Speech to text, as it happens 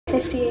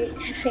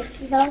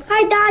50 health.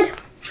 Hi, Dad.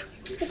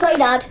 It's my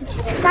dad.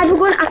 Dad,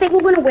 I think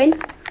we're gonna win,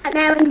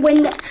 and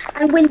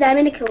win them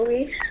in a kill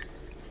race.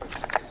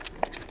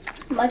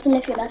 Imagine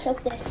if you mess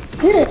up this.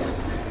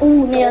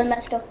 Oh, Neil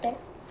messed up there.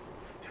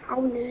 How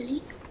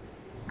nearly?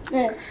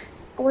 No.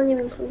 I wasn't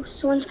even close.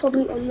 Someone's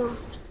probably on that.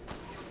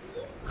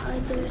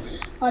 Hide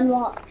this. On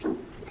what?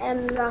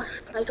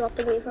 Last, but I dropped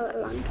the wave out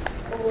of land.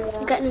 Oh, yeah.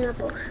 I'm getting in that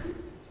bush.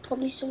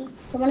 Probably soon.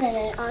 Someone in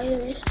it. Ah,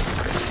 there is.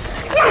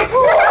 Yes!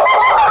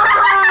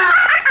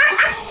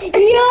 Yo,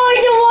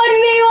 it's a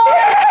 1v1!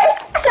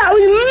 That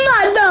was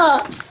mad!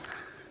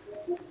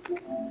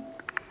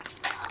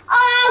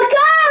 Oh,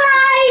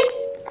 guys!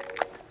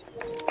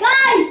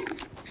 Guys!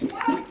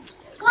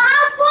 Well, I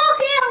have 4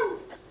 kills!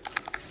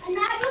 And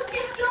I just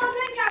get your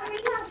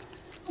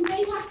and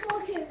they have 4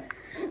 kills.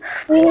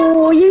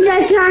 Oh, you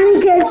guys trying to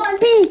get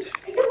beat! It's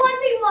a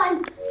 1v1.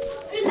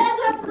 We got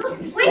it!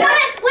 We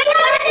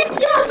got it!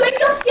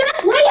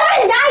 We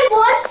haven't died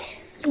once!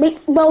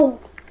 Well,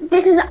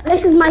 this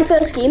is my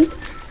first game.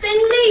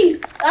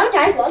 Finley! I'm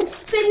died once.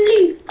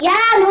 Finley! Yeah,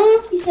 I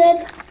know. You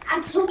said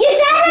I'm good!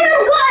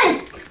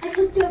 I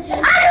took your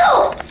gun. I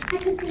know! I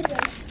took your gun.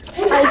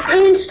 I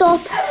didn't stop.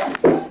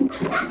 Remember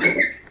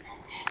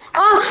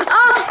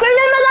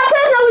that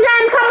person that was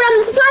coming on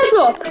the supply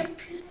drop?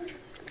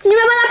 Do you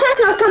remember that person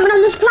that was coming on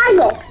the supply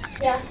drop?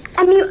 Yeah.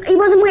 And he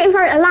wasn't waiting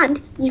for it to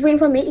land. He's waiting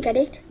for me to get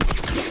it.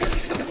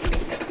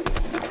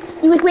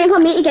 He was waiting for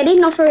me to get it,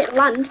 not for it to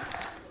land.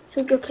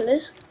 So good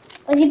killers.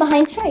 Was he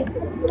behind tree?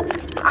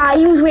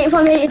 He was waiting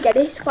for me to get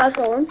it, but I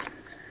saw him.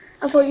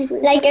 I thought he was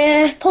waiting.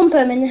 Like pump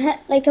him in the head,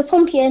 like a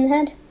pump you in the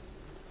head.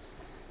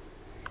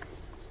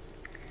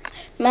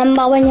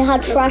 Remember when you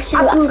had fractures?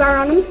 I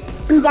Booga on him.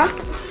 Booga.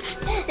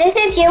 This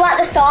is you at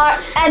the start,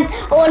 and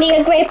only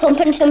a great pump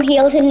and some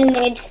heals in the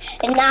nids,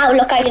 and now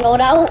look, I know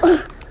now.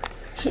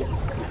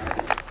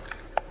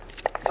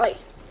 Right,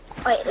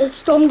 it's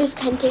stormed his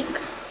tent tick.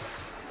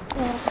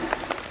 Yeah.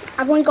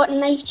 I've only got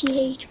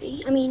 90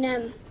 HP. I mean,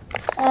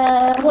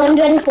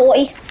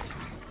 140.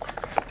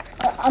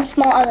 I'm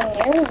smarter than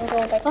you. I'm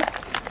going bigger.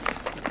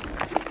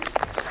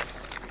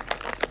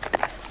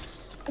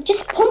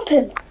 Just pump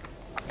him.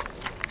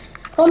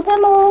 Pump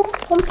him all.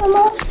 Pump him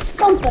all.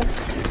 Pump him.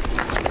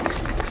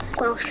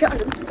 Well, shut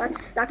him.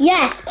 That's.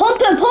 Yes.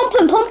 Pump him. Pump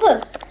him. Pump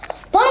him.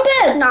 Pump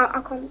him. No,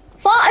 I can't.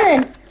 Fart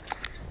him.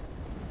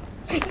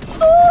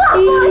 Oh, I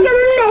thought I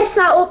could mess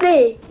that up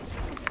there.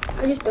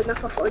 I just done that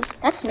for fun.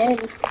 That's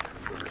nerdy.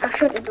 I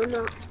shouldn't have done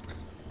that.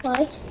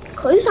 Why?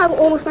 Because I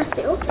almost messed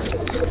it up.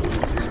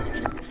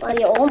 Well,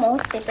 you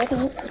almost didn't.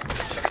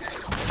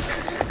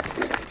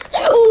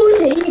 Oh,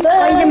 David.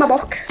 Why is in my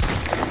box?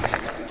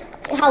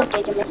 How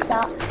did you miss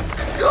that?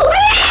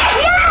 Yes!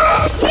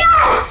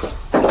 Yes!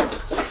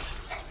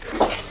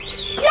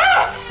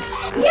 Yes!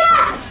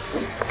 Yes!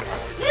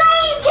 9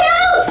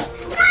 kills!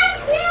 9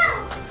 kills!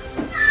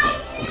 9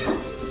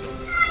 kills!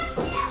 9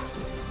 kills!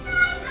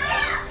 9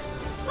 kills!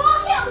 4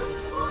 kills!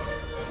 4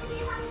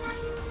 kills!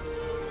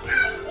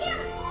 9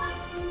 kills!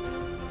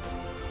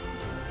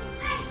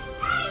 Hey,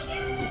 give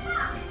me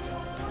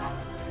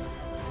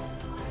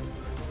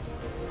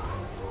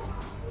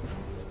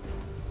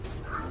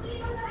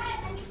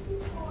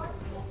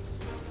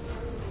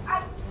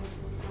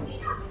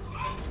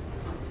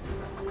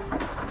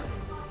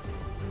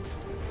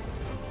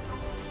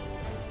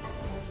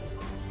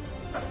the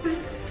box!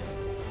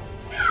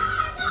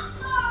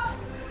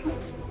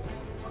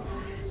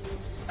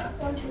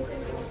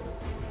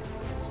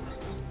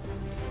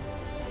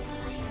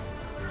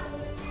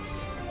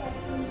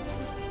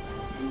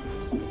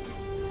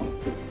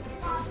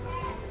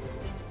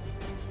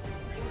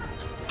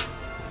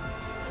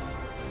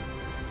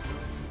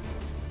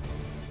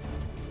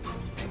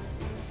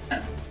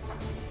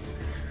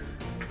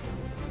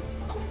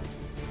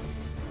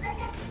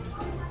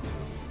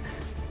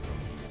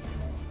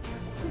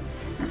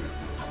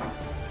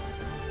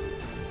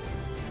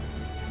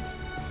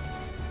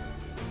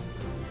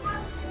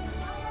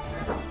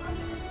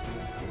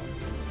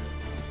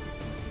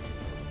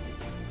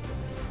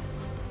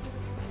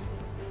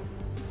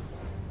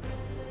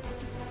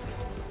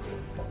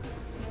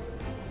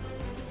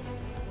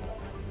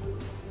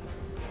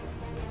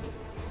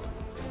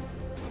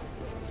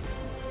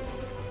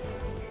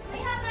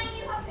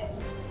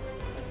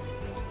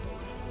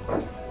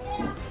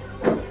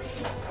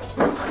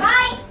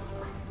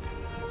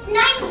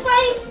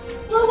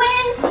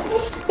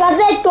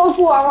 Go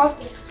for it.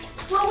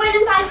 We're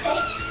winning by 6.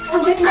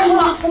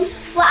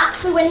 We're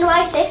actually winning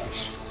by 6.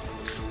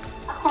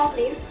 I can't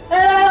believe. Can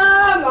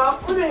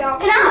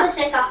I have a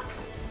sticker?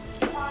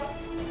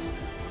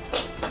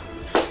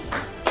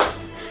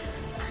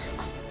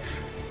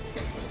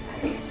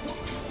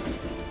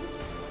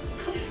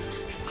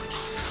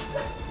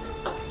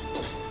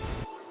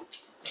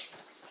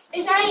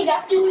 Is that any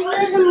that?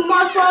 There's a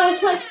mark on it.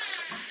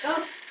 Go.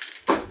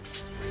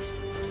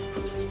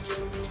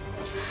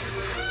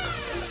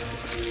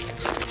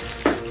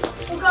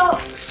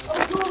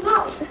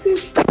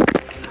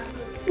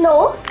 No.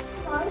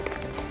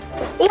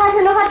 He has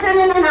enough at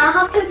turning and I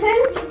have 2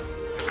 pins.